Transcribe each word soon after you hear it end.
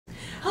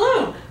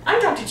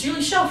Dr.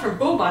 Julie Schell from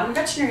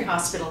Veterinary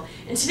Hospital,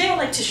 and today I'd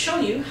like to show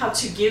you how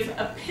to give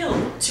a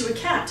pill to a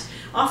cat.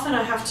 Often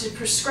I have to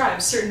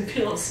prescribe certain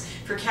pills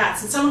for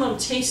cats, and some of them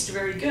taste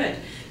very good,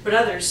 but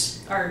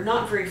others are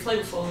not very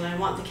flavorful, and I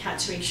want the cat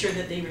to make sure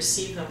that they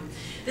receive them.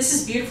 This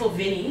is beautiful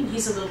Vinnie, and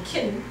he's a little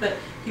kitten, but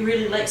he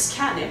really likes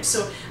catnip,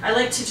 so I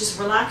like to just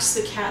relax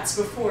the cats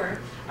before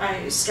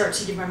I start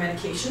to give my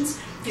medications.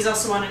 He's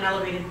also on an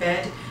elevated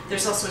bed.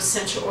 There's also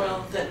essential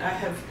oil that I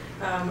have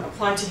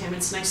applied to him.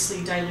 It's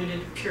nicely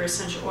diluted, pure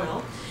essential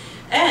oil.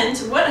 And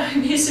what I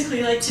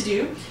basically like to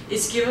do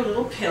is give a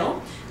little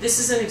pill. This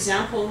is an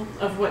example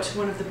of what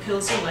one of the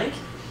pills are like.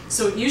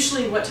 So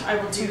usually what I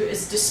will do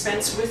is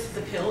dispense with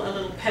the pill, a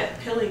little pet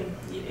pilling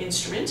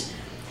instrument,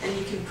 and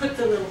you can put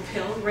the little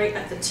pill right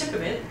at the tip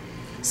of it.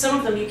 Some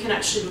of them you can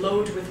actually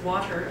load with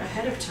water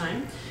ahead of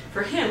time.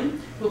 For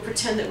him, we'll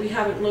pretend that we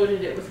haven't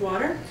loaded it with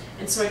water,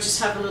 and so I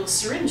just have a little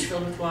syringe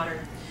filled with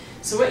water.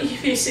 So what you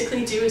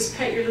basically do is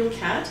pet your little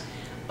cat,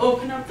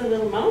 open up the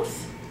little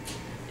mouth,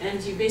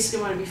 and you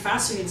basically want to be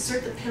fast, so you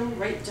insert the pill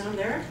right down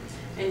there,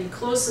 and you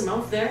close the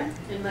mouth there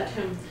and let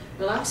him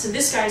relax. And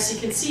this guy, as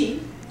you can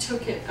see,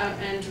 took it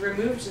and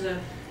removed the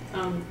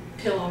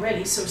pill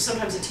already, so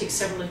sometimes it takes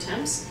several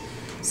attempts.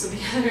 So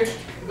the other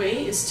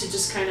way is to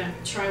just kind of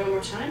try one more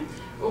time.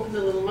 Open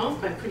the little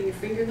mouth by putting your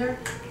finger there,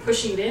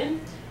 pushing it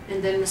in,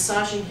 and then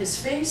massaging his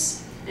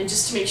face. And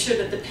just to make sure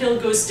that the pill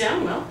goes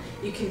down well,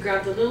 you can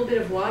grab the little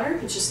bit of water,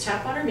 and just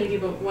tap water, maybe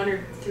about 1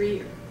 or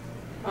 3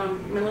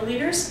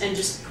 milliliters, and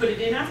just put it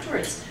in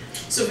afterwards.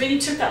 So Vinnie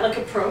took that like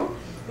a pro.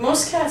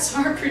 Most cats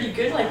are pretty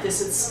good like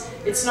this.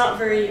 It's not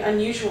very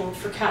unusual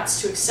for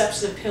cats to accept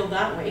the pill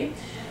that way.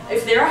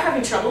 If they are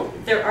having trouble,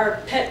 there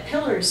are pet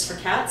pillars for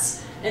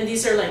cats, and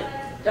these are like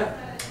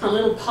a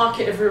little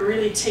pocket of a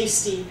really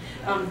tasty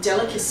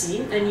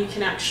delicacy, and you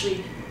can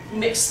actually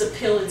mix the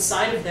pill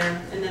inside of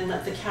there and then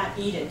let the cat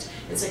eat it.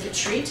 It's like a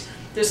treat.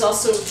 There's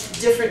also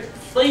different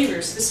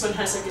flavors. This one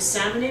has like a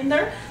salmon in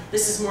there.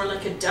 This is more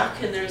like a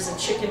duck, and there's a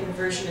chicken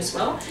version as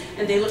well.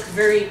 And they look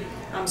very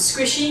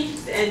squishy,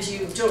 and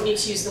you don't need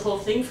to use the whole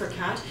thing for a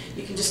cat.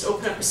 You can just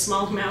open up a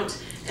small amount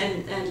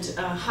and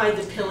hide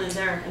the pill in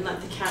there and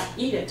let the cat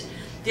eat it.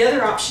 The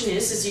other option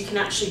is you can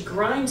actually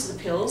grind the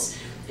pills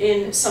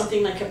in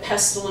something like a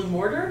pestle and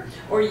mortar,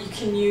 or you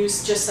can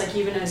use just like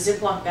even a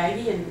Ziploc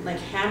baggie and like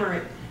hammer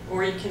it,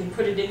 or you can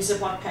put it in a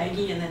Ziploc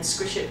baggie and then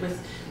squish it with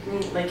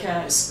like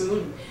a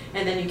spoon,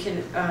 and then you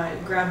can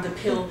grab the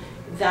pill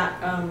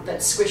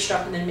that's squished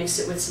up and then mix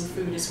it with some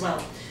food as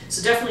well.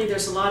 So definitely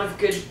there's a lot of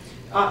good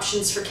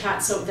options for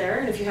cats out there,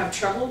 and if you have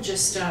trouble,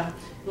 just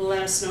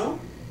let us know.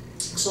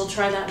 So I'll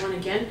try that one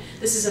again.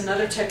 This is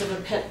another type of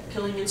a pet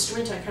pilling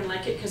instrument. I kind of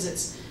like it because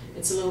it's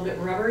a little bit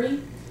rubbery,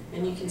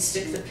 and you can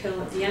stick the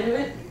pill at the end of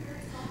it.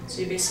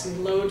 So you basically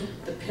load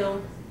the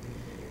pill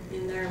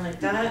in there like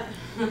that.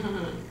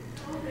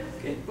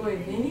 Good boy,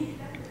 Vinnie.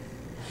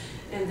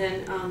 And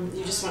then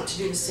you just want to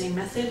do the same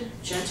method,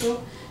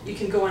 gentle. You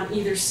can go on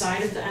either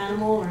side of the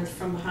animal or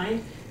from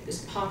behind.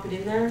 Just pop it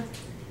in there,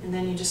 and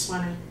then you just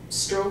want to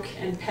stroke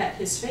and pet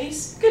his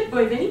face. Good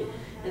boy, Vinnie.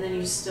 And then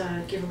you just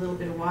give a little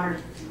bit of water,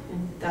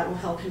 and that will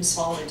help him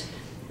swallow it.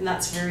 And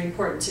that's very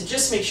important, to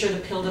just make sure the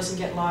pill doesn't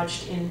get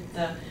lodged in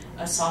the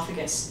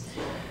esophagus.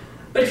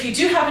 But if you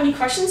do have any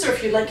questions, or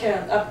if you'd like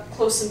a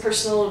close and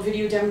personal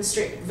video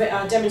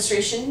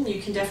demonstration,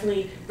 you can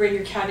definitely bring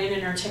your cat in,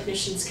 and our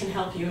technicians can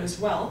help you as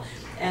well.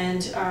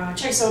 And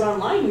check us out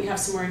online. We have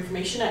some more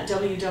information at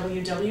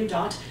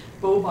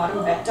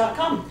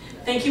www.bowbottomvet.com.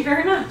 Thank you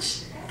very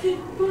much. Good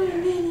boy,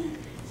 Vinnie.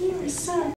 You were so